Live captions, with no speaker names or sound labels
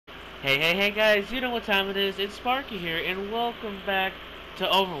Hey guys, you know what time it is. It's Sparky here, and welcome back to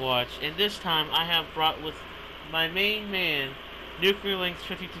Overwatch. And this time I have brought with my main man, Nuclear Links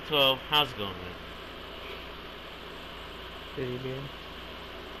 5212. How's it going, man?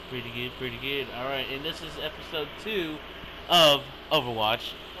 Pretty good. Pretty good. Alright, and this is episode 2 of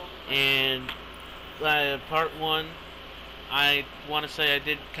Overwatch. And part 1, I want to say I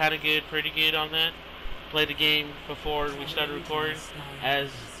did kind of good, pretty good on that. Played the game before we started recording, as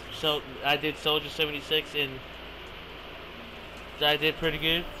so I did Soldier 76, and I did pretty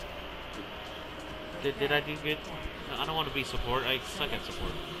good. Did I do good? No, I don't want to be support. I suck at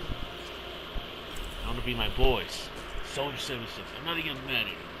support. I want to be my boys. Soldier 76. I'm not even mad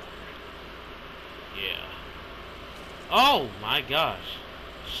at you. Yeah. Oh my gosh.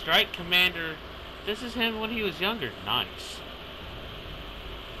 Strike Commander. This is him when he was younger. Nice.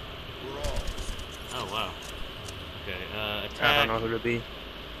 Oh wow. Okay, attack. I don't know who to be.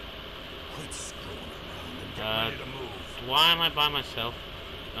 Why am I by myself?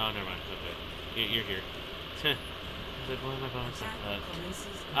 Oh, never mind. Okay, you're here. Why am I by myself?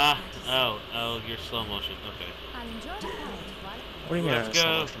 Oh, you're slow motion. Okay. What do you mean? Let's go.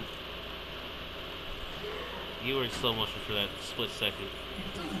 Slow motion? You were in slow motion for that split second.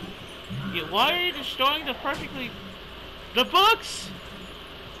 Yeah, why are you destroying the books?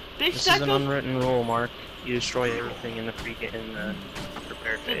 This is an unwritten rule, Mark. You destroy everything in the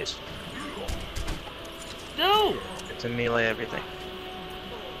prepared phase. No! It's a melee everything.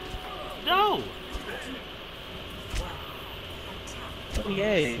 No! Oh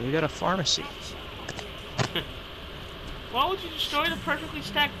yay, we got a pharmacy. Why would you destroy the perfectly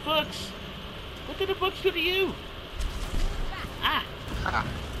stacked books? What did the books do to you? Ah.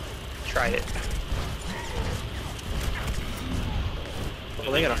 Try it.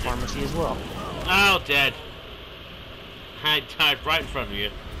 Well, they got a pharmacy as well. Oh, dead. I died right in front of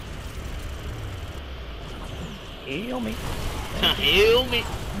you. Heal me. Heal me.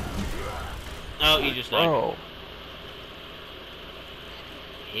 Oh, you just died. Bro.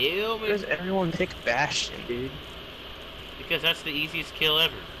 Heal me. Why does everyone pick Bastion, dude? Because that's the easiest kill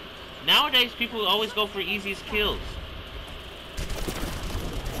ever. Nowadays, people always go for easiest kills.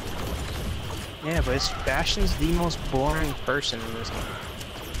 Yeah, but Bastion's the most boring person in this game.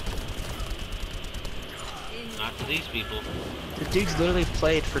 Not to these people. The dude's literally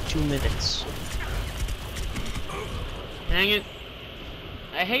played for 2 minutes. Dang it.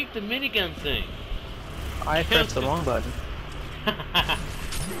 I hate the minigun thing. I pressed the wrong button.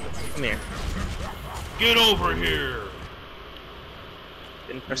 Come here. Get over here.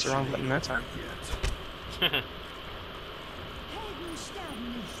 Didn't press the wrong button that time.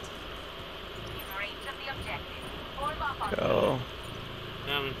 Go.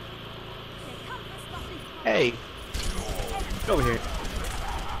 Coming. Hey. Get over here.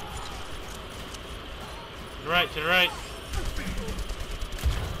 To the right, to the right.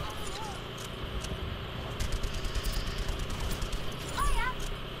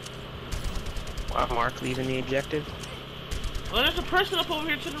 Wow, Mark leaving the objective. Well, there's a person up over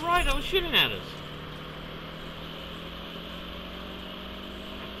here to the right that was shooting at us.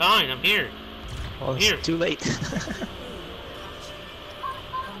 Fine, I'm here. Well, it's Here. too late.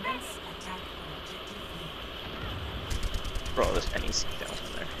 Bro, there's NEC down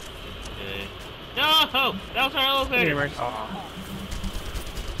there. Okay. No! That was our elevator! Here, oh.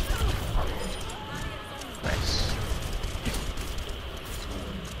 Nice.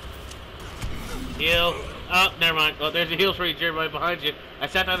 Heal. Oh, never mind. Oh, there's a heal for you, Jerry, right behind you. I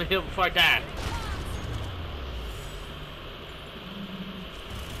sat down the hill before I died.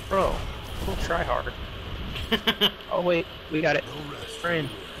 Bro, we'll try hard. Oh wait, we got it. We're in.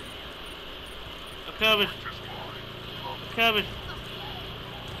 I'm coming. I'm coming.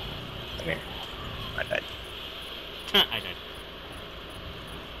 Come here. I died. I died.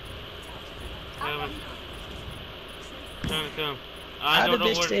 Coming. Trying to come. I How don't did know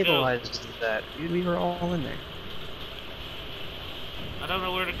they where to go. stabilize that? Dude, we were all in there. I don't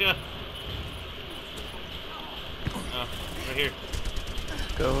know where to go. Oh, right here.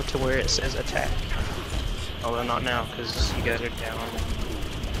 Go to where it says attack. Although not now, because you guys are down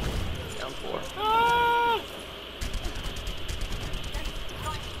 4. Ah!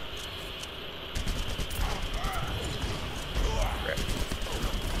 Rip.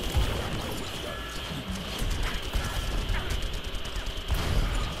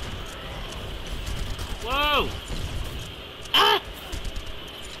 Whoa! Ah!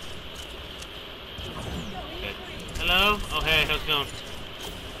 Okay. Hello? Oh, hey, how's it going?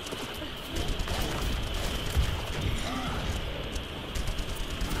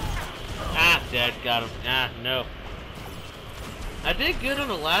 Ah, dead. Got him. Ah, no. I did good on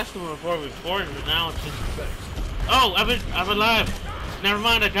the last one before we recorded, but now it's just. Oh, I'm alive. Never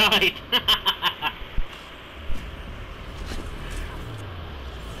mind, I died.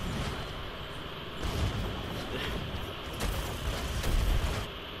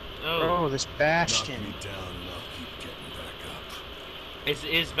 Oh. Bro, this Bastion.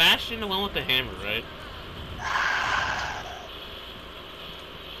 Is Bastion the one with the hammer, right?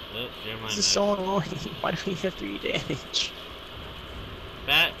 Oh, never mind. This is so annoying. Why do we have 3 damage?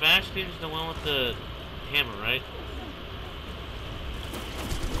 Bastion's the one with the hammer, right?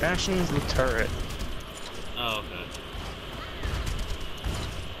 Bastion's the turret. Oh, okay.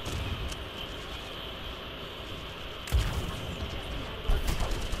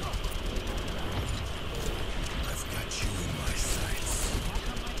 I've got you in my sights.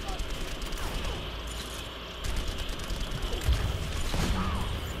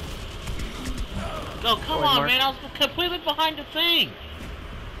 No, come on, man. I was completely behind the thing.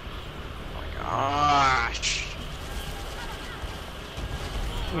 Oh my gosh.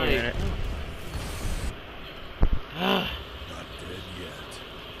 Wait a minute. Not dead yet.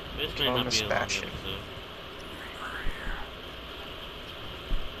 This may not be a long episode.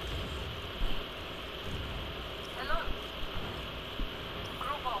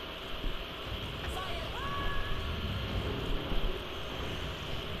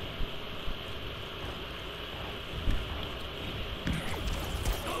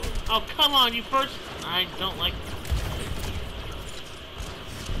 Oh, come on, you first. I don't like.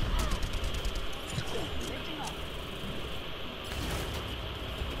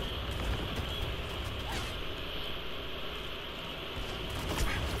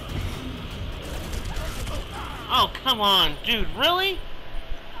 Oh, come on, dude, really?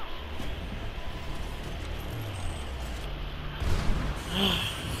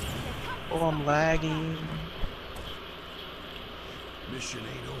 Oh, I'm lagging. Mission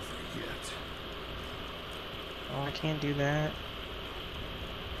ain't over yet. Oh, I can't do that.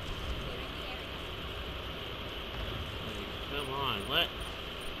 Come on, let's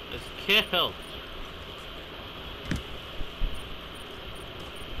kill.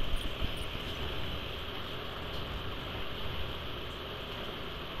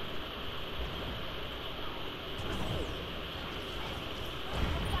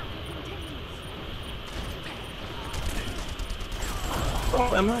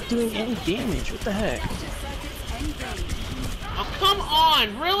 Bro, I'm not doing any damage. What the heck? Oh, come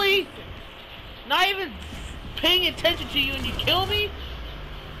on, really? Not even paying attention to you and you kill me?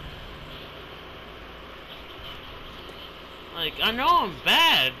 Like, I know I'm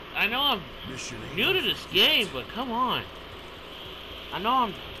bad. I know I'm new to this game, but come on. I know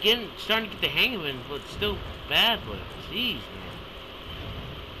I'm starting to get the hang of it, but it's still bad, but jeez, man.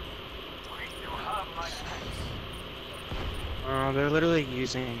 They're literally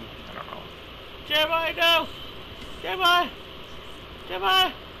using, I don't know. Jeremiah, no! Jeremiah!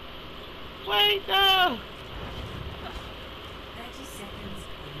 Jeremiah! Wait, no!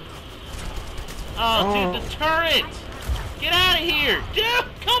 Oh, dude, the turret! Get out of here! Dude,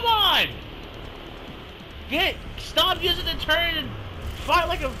 come on! Stop using the turret and fight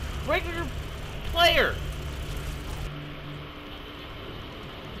like a regular player!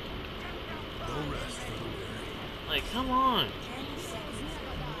 Like, come on.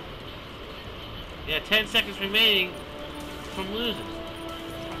 Yeah, 10 seconds remaining from losing.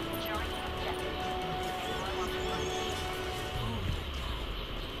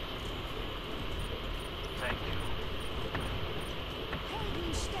 Thank you.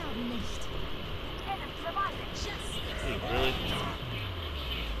 Hey, really?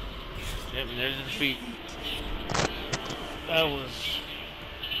 Yep, and there's the defeat. That was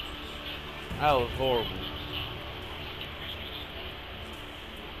horrible.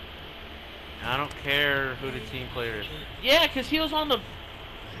 I don't care who the team player is. Yeah, because he was on the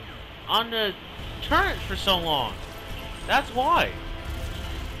turret for so long. That's why.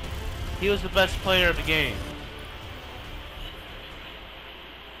 He was the best player of the game.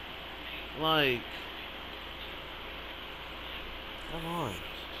 Like, come on.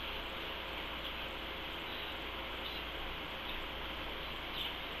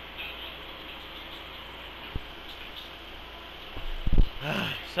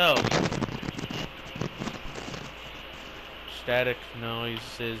 So, static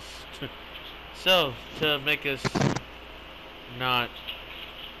noises. So, to make us not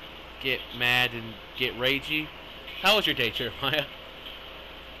get mad and get ragey, how was your day, Jeremiah?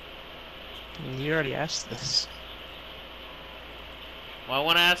 You already asked this. Well, I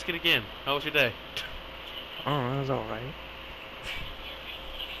want to ask it again. How was your day? Oh, it was alright.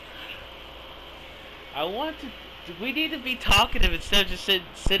 I want to We need to be talkative instead of just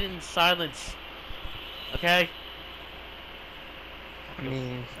sitting in silence. Okay? I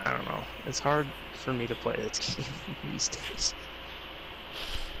mean, I don't know. It's hard for me to play this game these days.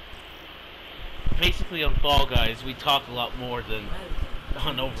 Basically, on Fall Guys, we talk a lot more than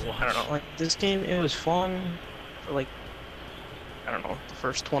on Overwatch. I don't know. Like this game, it was fun for like, I don't know, the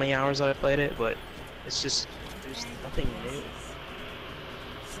first 20 hours I played it, but it's just there's nothing new.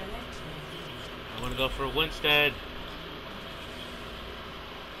 I want to go for Winstead.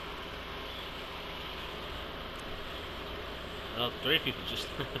 Oh, 3 people just.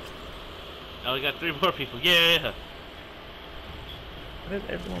 Oh, we got 3 more people. Yeah. Why did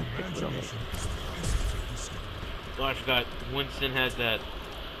everyone pick them? Oh, I forgot. Winston has that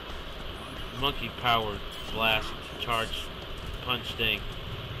monkey-powered blast charge punch thing.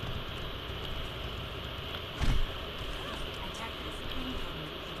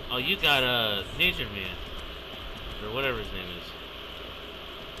 Oh, you got a Ninja Man, or whatever his name is.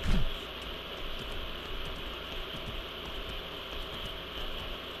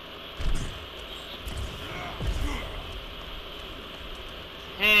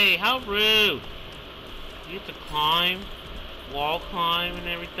 Hey, how rude! You have to climb, wall climb, and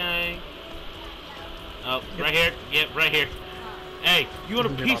everything. Oh, right here. Yep, right here. Hey, you want a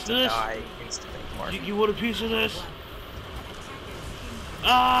You're piece about of to this? die instantly, Mark. You want a piece of this?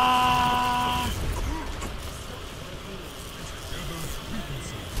 Ah!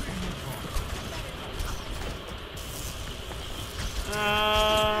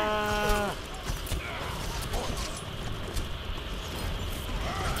 Ah!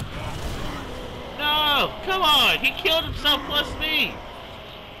 No! Come on! He killed himself plus me!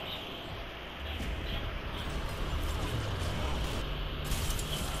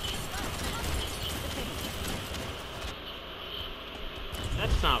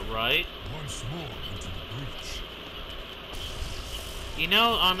 That's not right. Once more into the breach. You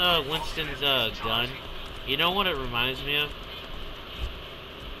know, on Winston's gun, you know what it reminds me of?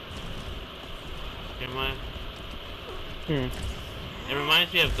 Never mind. It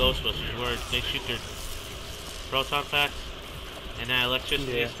reminds me of Ghostbusters, where they shoot their proton packs, and that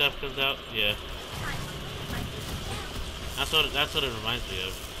electricity and stuff comes out. Yeah, that's what it reminds me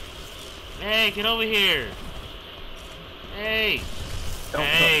of. Hey, get over here! Hey,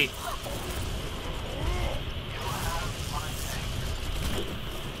 hey!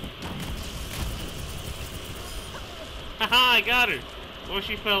 Haha, I got her! Before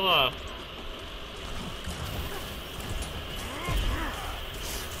she fell off.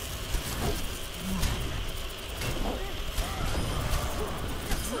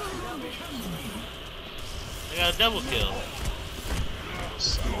 I got a double kill.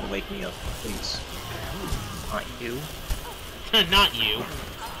 Someone wake me up, please. Not you. Not you.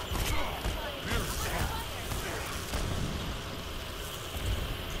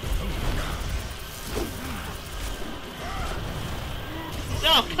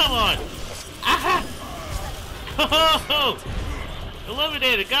 No, come on! Aha! Oh!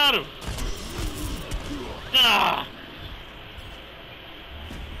 Eliminated, got him! Ah!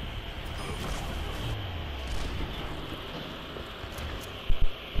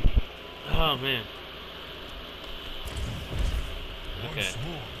 Oh man. Okay. Once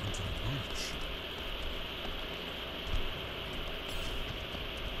more into the breach.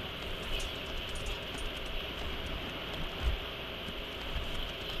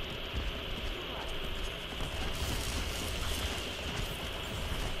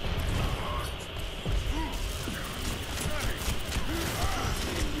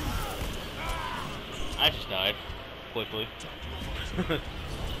 I just died. Quickly.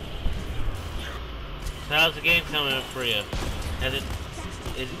 So how's the game coming up for you? Is it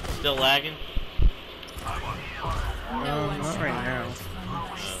still lagging? Not right now.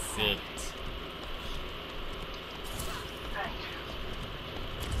 Oh, good.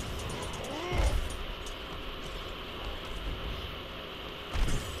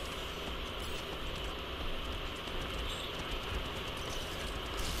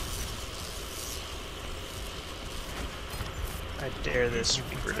 I dare this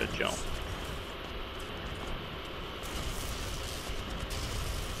Reaper to jump.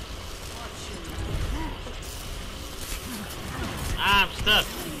 I'm stuck.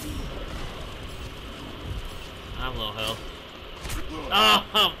 I'm low health.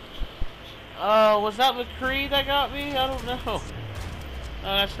 Oh, was that McCree that got me? I don't know. Oh,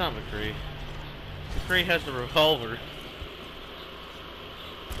 that's not McCree. McCree has the revolver.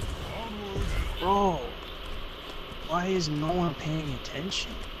 Bro, why is no one paying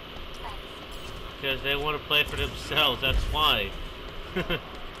attention? Because they want to play for themselves, that's why.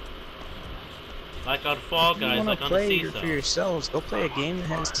 Like on Fall If you Guys, want like to on the play seesaw. for yourselves, go play a game that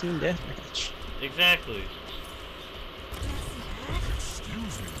has team deathmatch. Exactly.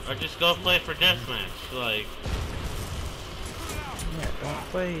 Or just go play for deathmatch, like. Yeah, don't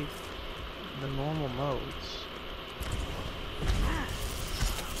play the normal modes.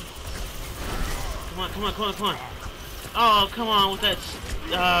 Come on, come on, come on, come on. Oh, come on with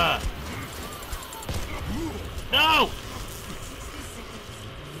that. No!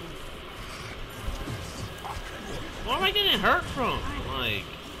 Where am I getting hurt from? Like.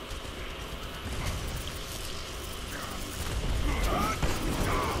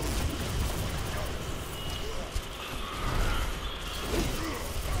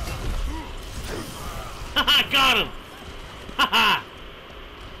 Haha, got him! Haha!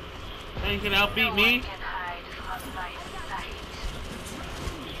 Ain't gonna outbeat me?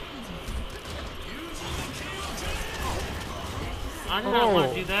 I did not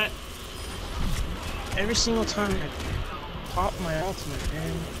want to do that. Every single time I pop my ultimate,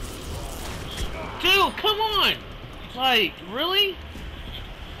 man. Dude, come on! Like, really?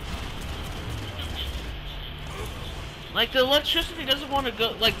 Like, the electricity doesn't want to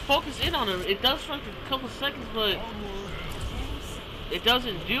go, like, focus in on it. It does for like a couple seconds, but it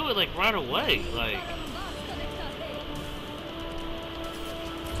doesn't do it, like, right away. Like,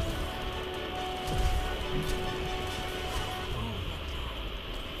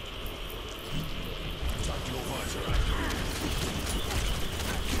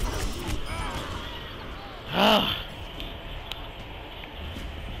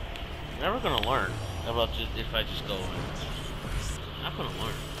 never gonna learn about just if I just go in. Not gonna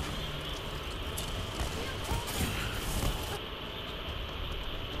learn.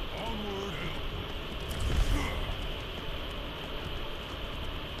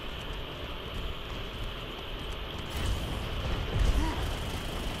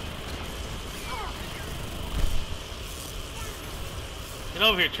 Get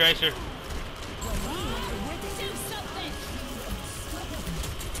over here, Tracer.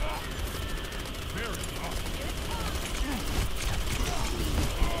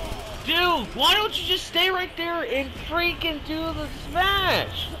 Dude, why don't you just stay right there and freaking do the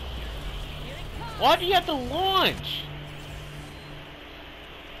smash? Why do you have to launch?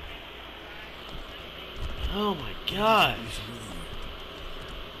 Oh my god.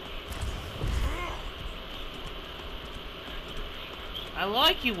 I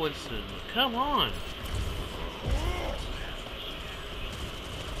like you, Winston. Come on.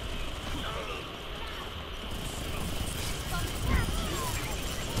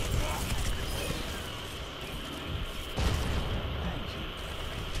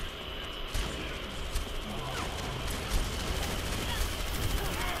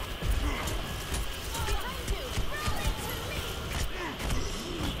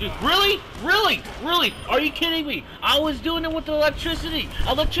 Dude, really? Really? Really? Are you kidding me? I was doing it with the electricity.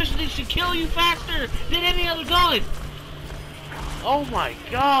 Electricity should kill you faster than any other gun. Oh my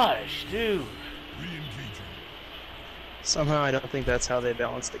gosh, dude. Somehow I don't think that's how they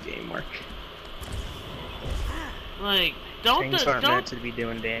balance the game, Mark. Like, don't Things aren't don't meant to be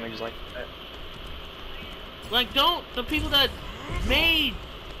doing damage like that. like don't the people that made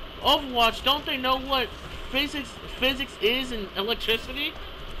Overwatch, don't they know what physics is and electricity?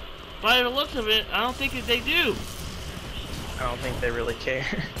 By the looks of it, I don't think that they do. I don't think they really care.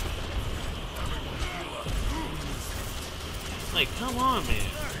 Like, come on, man.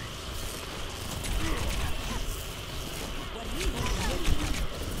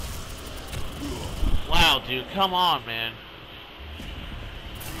 Wow, dude, come on, man.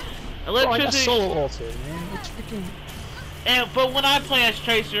 Oh, I got Electricity. solo ulted, man. It's freaking... But when I play as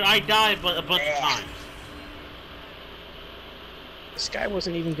Tracer, I die a bunch of times. This guy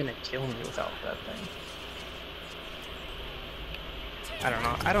wasn't even gonna kill me without that thing. I don't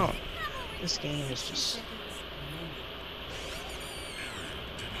know. This game is just...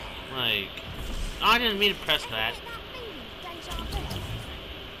 Like, I didn't mean to press that.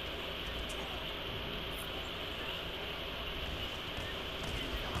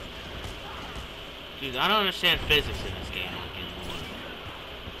 Dude, I don't understand physics in this game anymore.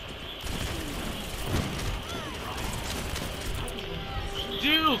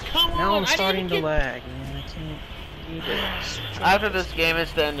 Dude, come on! Now I'm starting to lag, man. I can't do this. After this game,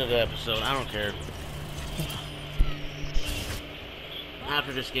 it's the end of the episode. I don't care.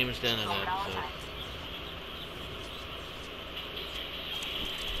 After this game, it's the end of the episode.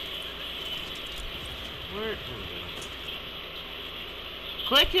 Where?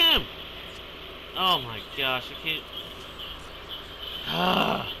 Click him! Oh my gosh, I can't.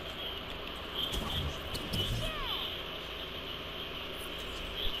 Ah.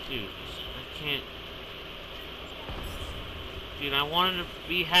 Dude, I can't. Dude, I wanted to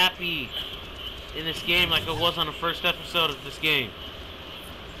be happy in this game like I was on the first episode of this game.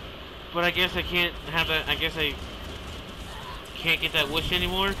 But I guess I can't have that. I guess I can't get that wish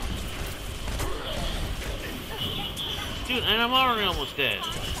anymore. Dude, and I'm already almost dead.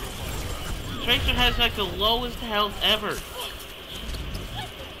 Tracer has like the lowest health ever.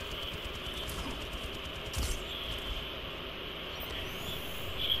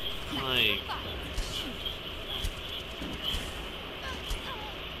 Like...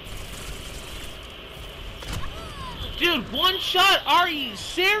 Dude, one shot? Are you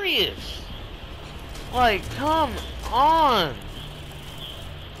serious? Like, come on.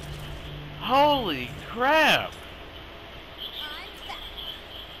 Holy crap.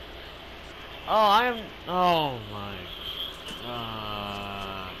 Oh, oh my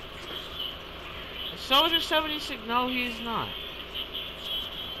god. Soldier 76? No, he's not.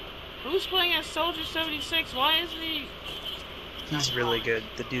 Who's playing as Soldier 76? Why isn't he? He's really good.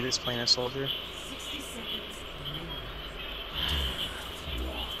 The dude that's playing as Soldier. 60 seconds.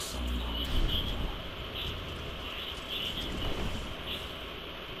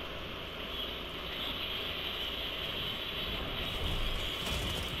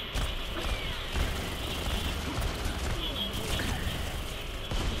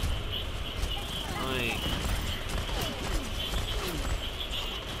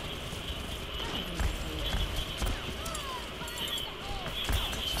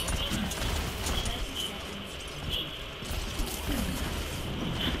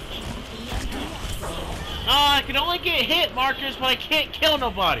 I can only get hit markers, but I can't kill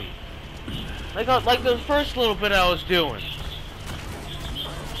nobody. Like the first little bit I was doing.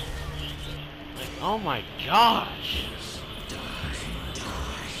 Like, oh my gosh.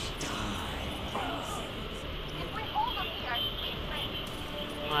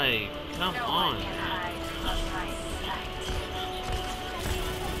 Like, come on.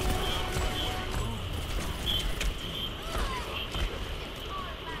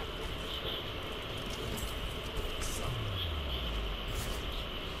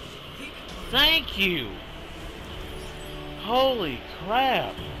 Thank you. Holy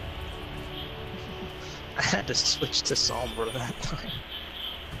crap. I had to switch to Sombra that time.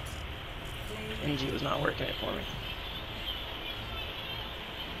 NG was not working it for me.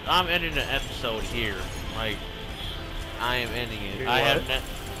 I'm ending the episode here. Like, I am ending it. You're I what? have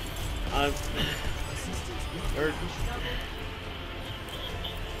I'm... er,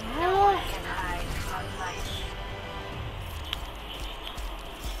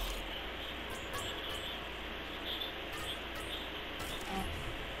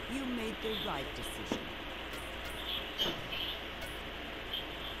 You made the right decision.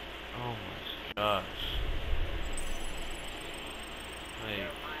 oh my gosh.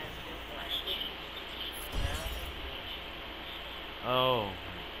 Like, oh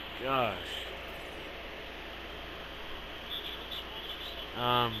my gosh.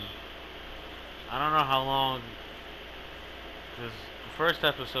 I don't know how long, because the first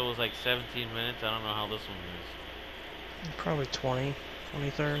episode was like 17 minutes. I don't know how this one is. Probably 20,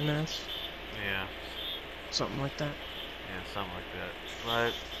 30 minutes. Yeah. Something like that. Yeah, something like that.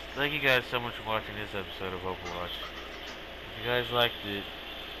 But thank you guys so much for watching this episode of Overwatch. If you guys liked it,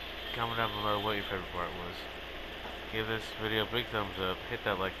 comment down below what your favorite part was. Give this video a big thumbs up, hit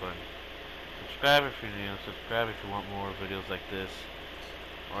that like button. Subscribe if you're new, subscribe if you want more videos like this,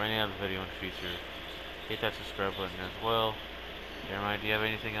 or any other video in the future. Hit that subscribe button as well. Jeremiah, do you have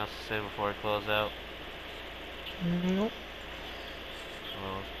anything else to say before I close out? Nope.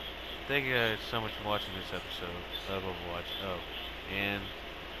 Well, thank you guys so much for watching this episode of Overwatch. Oh, and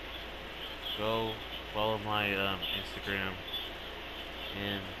go follow my Instagram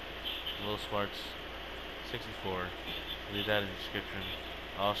and Lil Sparks 64. Leave that in the description.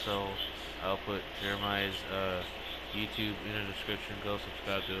 Also, I'll put Jeremiah's YouTube in the description. Go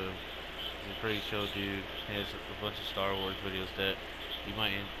subscribe to him. He's a pretty chill dude. He has a bunch of Star Wars videos that you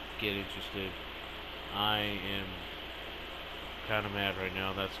might get interested. I am kind of mad right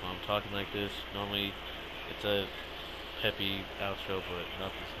now. That's why I'm talking like this. Normally, it's a peppy outro, but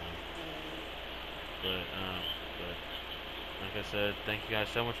not this time. But like I said, thank you guys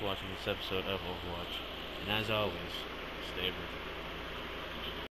so much for watching this episode of Overwatch. And as always, stay brutal.